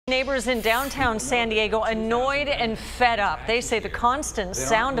Neighbors in downtown San Diego annoyed and fed up. They say the constant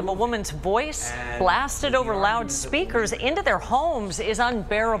sound of a woman's voice blasted over loudspeakers into their homes is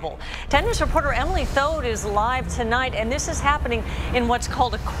unbearable. 10 News reporter Emily Thode is live tonight, and this is happening in what's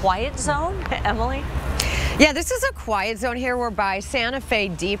called a quiet zone. Emily? Yeah, this is a quiet zone here. We're by Santa Fe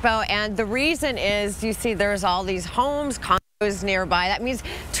Depot, and the reason is, you see there's all these homes, condos nearby. That means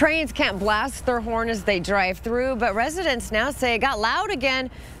trains can't blast their horn as they drive through, but residents now say it got loud again,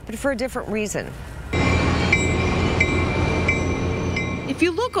 but for a different reason. If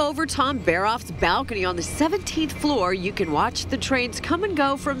you look over Tom Baroff's balcony on the 17th floor, you can watch the trains come and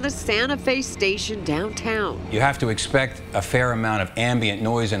go from the Santa Fe station downtown. You have to expect a fair amount of ambient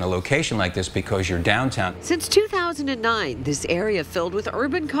noise in a location like this because you're downtown. Since 2009, this area filled with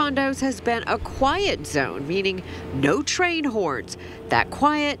urban condos has been a quiet zone, meaning no train horns. That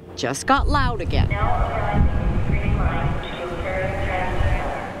quiet just got loud again.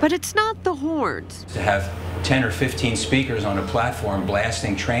 But it's not the horns. To have 10 or 15 speakers on a platform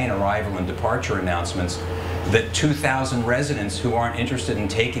blasting train arrival and departure announcements that 2,000 residents who aren't interested in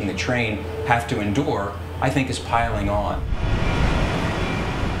taking the train have to endure, I think is piling on.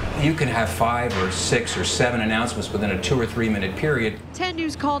 You can have 5 or 6 or 7 announcements within a 2 or 3 minute period. 10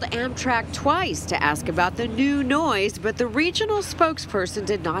 News called Amtrak twice to ask about the new noise, but the regional spokesperson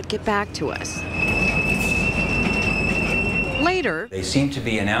did not get back to us. Later, they seem to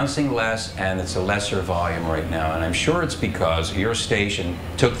be announcing less, and it's a lesser volume right now, and I'm sure it's because your station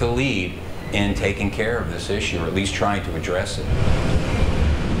took the lead in taking care of this issue, or at least trying to address it.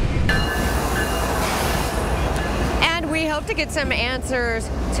 And we hope to get some answers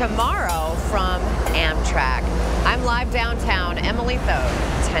tomorrow from Amtrak. I'm live downtown, Emily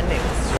Thode, 10 News.